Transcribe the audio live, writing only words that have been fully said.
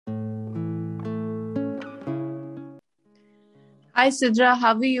Hi Sidra,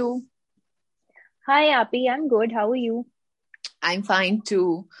 how are you? Hi, Appy. I'm good. How are you? I'm fine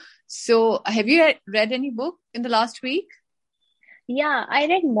too. So, have you read any book in the last week? Yeah, I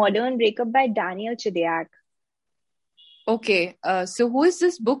read Modern Breakup by Daniel Chidiac. Okay, so who is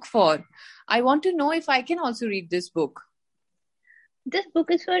this book for? I want to know if I can also read this book. This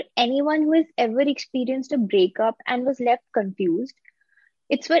book is for anyone who has ever experienced a breakup and was left confused.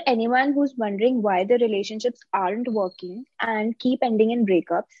 It's for anyone who's wondering why the relationships aren't working and keep ending in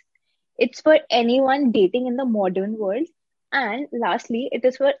breakups. It's for anyone dating in the modern world. And lastly, it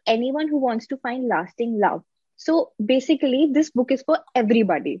is for anyone who wants to find lasting love. So basically, this book is for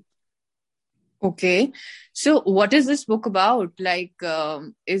everybody. Okay, so what is this book about?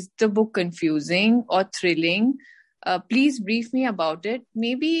 Is the book confusing or thrilling? Please brief me about it.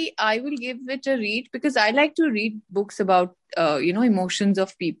 Maybe I will give it a read because I like to read books about, emotions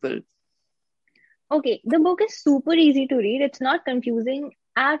of people. Okay, the book is super easy to read. It's not confusing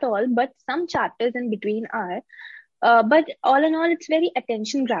at all, but some chapters in between are. But all in all, it's very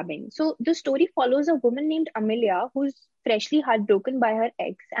attention grabbing. So the story follows a woman named Amelia who's freshly heartbroken by her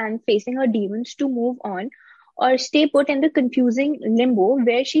ex and facing her demons to move on or stay put in the confusing limbo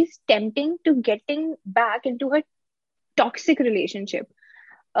where she's tempting to getting back into her toxic relationship.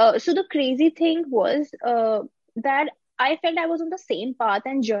 So the crazy thing was that I felt I was on the same path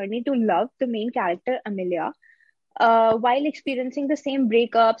and journey to love the main character, Amelia, while experiencing the same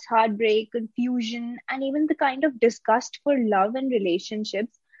breakups, heartbreak, confusion, and even the kind of disgust for love and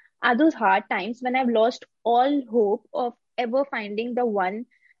relationships are those hard times when I've lost all hope of ever finding the one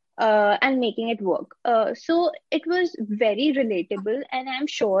and making it work. So it was very relatable, and I'm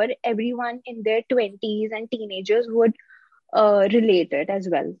sure everyone in their 20s and teenagers would relate it as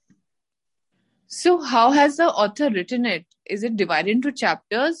well. So, how has the author written it? Is it divided into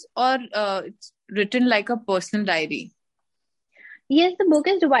chapters or it's written like a personal diary? Yes, the book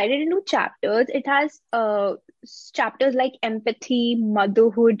is divided into chapters. It has chapters like empathy,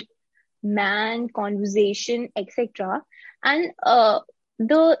 motherhood, man, conversation, etc. And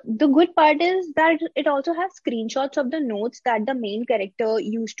the good part is that it also has screenshots of the notes that the main character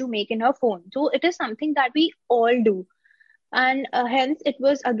used to make in her phone. So it is something that we all do, and hence it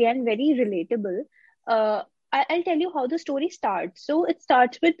was again very relatable. I'll tell you how the story starts. So it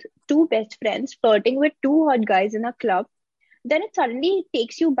starts with two best friends flirting with two hot guys in a club. Then it suddenly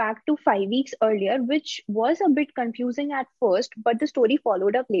takes you back to 5 weeks earlier, which was a bit confusing at first, but the story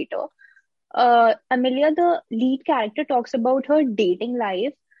followed up later. Amelia, the lead character, talks about her dating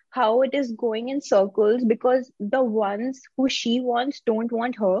life, how it is going in circles because the ones who she wants don't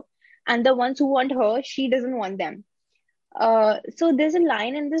want her, and the ones who want her, she doesn't want them. So there's a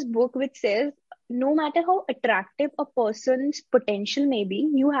line in this book which says, no matter how attractive a person's potential may be,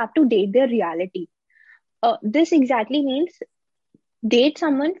 you have to date their reality. This exactly means date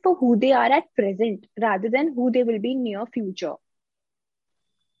someone for who they are at present rather than who they will be in near future.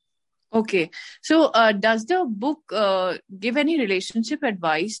 Okay. So, does the book give any relationship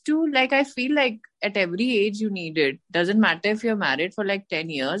advice to? Like, I feel like at every age you need it. Doesn't matter if you're married for like 10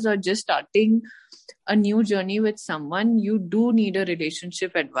 years or just starting a new journey with someone, you do need a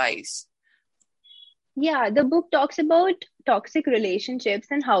relationship advice. Yeah, the book talks about toxic relationships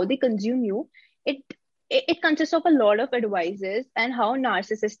and how they consume you. It consists of a lot of advices and how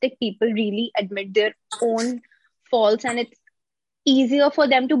narcissistic people really admit their own faults, and it's easier for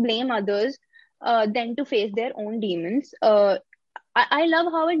them to blame others than to face their own demons. I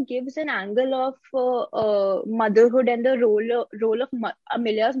love how it gives an angle of motherhood and the role of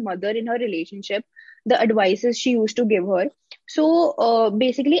Amelia's mother in her relationship, the advices she used to give her. So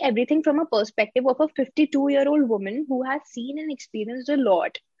basically, everything from a perspective of a 52-year-old woman who has seen and experienced a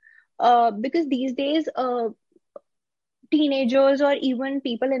lot. Because these days, teenagers or even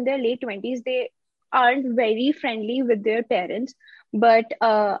people in their late 20s, they aren't very friendly with their parents. But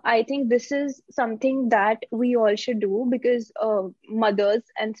I think this is something that we all should do because mothers,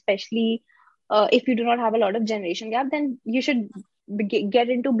 and especially if you do not have a lot of generation gap, then you should get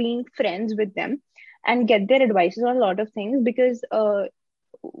into being friends with them and get their advices on a lot of things. Because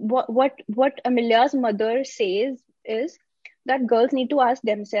what Amelia's mother says is that girls need to ask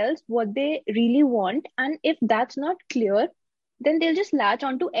themselves what they really want, and if that's not clear, then they'll just latch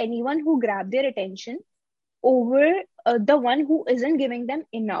onto anyone who grab their attention over the one who isn't giving them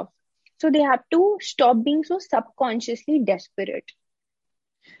enough. So they have to stop being so subconsciously desperate.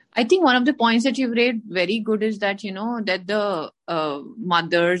 I think one of the points that you've raised very good is that, that the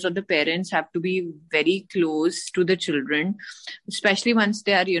mothers or the parents have to be very close to the children, especially once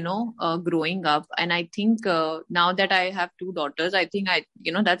they are, growing up. And I think now that I have two daughters, I think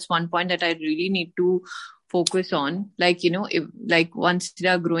that's one point that I really need to focus on. Like, if, like once they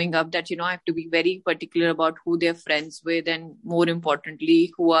are growing up, that, I have to be very particular about who they're friends with, and more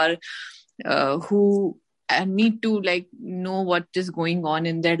importantly, who and need to like know what is going on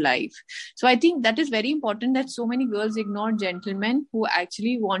in their life. So I think that is very important, that so many girls ignore gentlemen who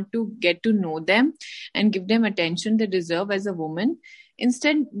actually want to get to know them and give them attention they deserve as a woman.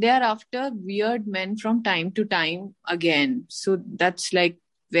 Instead, they are after weird men from time to time again. So that's like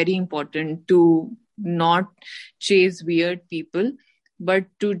very important, to not chase weird people, but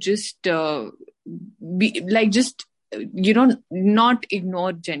to just be like, just, not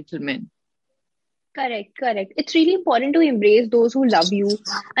ignore gentlemen. Correct, correct. It's really important to embrace those who love you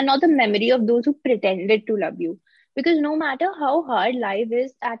and not the memory of those who pretended to love you. Because no matter how hard life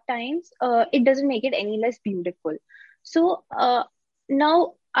is at times, it doesn't make it any less beautiful. So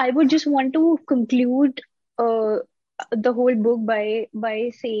now I would just want to conclude uh, the whole book by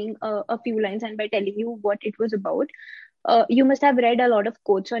saying a few lines and by telling you what it was about. You must have read a lot of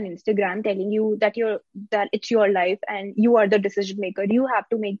quotes on Instagram telling you that it's your life and you are the decision maker. You have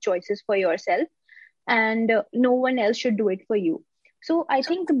to make choices for yourself, and no one else should do it for you. So I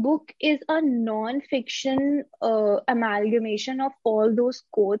think the book is a non-fiction amalgamation of all those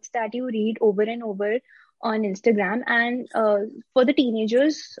quotes that you read over and over on Instagram. And for the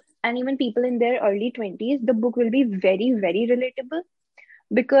teenagers and even people in their early 20s, the book will be very, very relatable,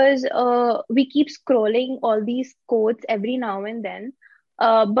 because we keep scrolling all these quotes every now and then.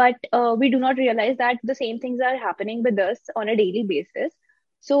 But we do not realize that the same things are happening with us on a daily basis.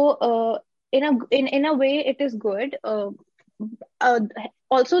 So in a way, it is good. Uh,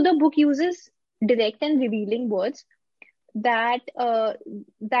 Also, the book uses direct and revealing words that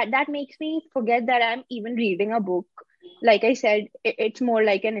makes me forget that I'm even reading a book. Like I said, it's more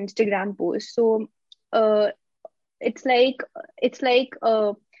like an Instagram post. So uh, it's like it's like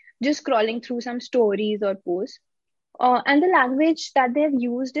just scrolling through some stories or posts. And the language that they have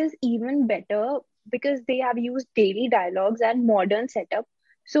used is even better, because they have used daily dialogues and modern setup.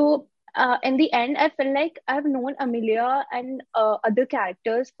 So in the end, I feel like I've known Amelia and other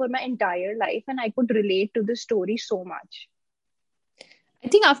characters for my entire life, and I could relate to the story so much. I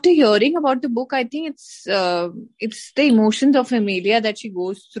think after hearing about the book, I think it's the emotions of Amelia that she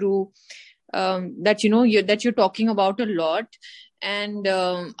goes through, that that you're talking about a lot. And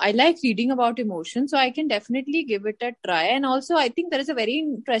I like reading about emotions, so I can definitely give it a try. And also, I think there is a very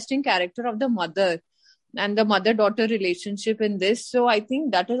interesting character of the mother and the mother-daughter relationship in this. So I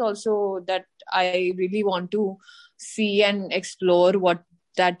think that is also that I really want to see and explore what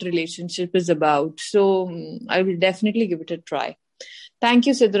that relationship is about. So I will definitely give it a try. Thank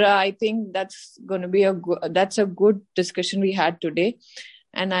you, Sidra. I think that's going to be that's a good discussion we had today,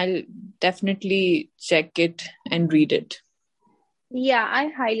 and I'll definitely check it and read it. Yeah, I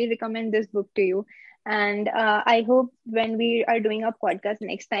highly recommend this book to you. And I hope when we are doing a podcast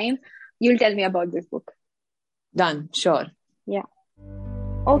next time, you'll tell me about this book. Done. Sure. Yeah.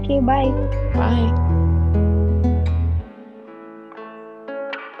 Okay, bye. Bye.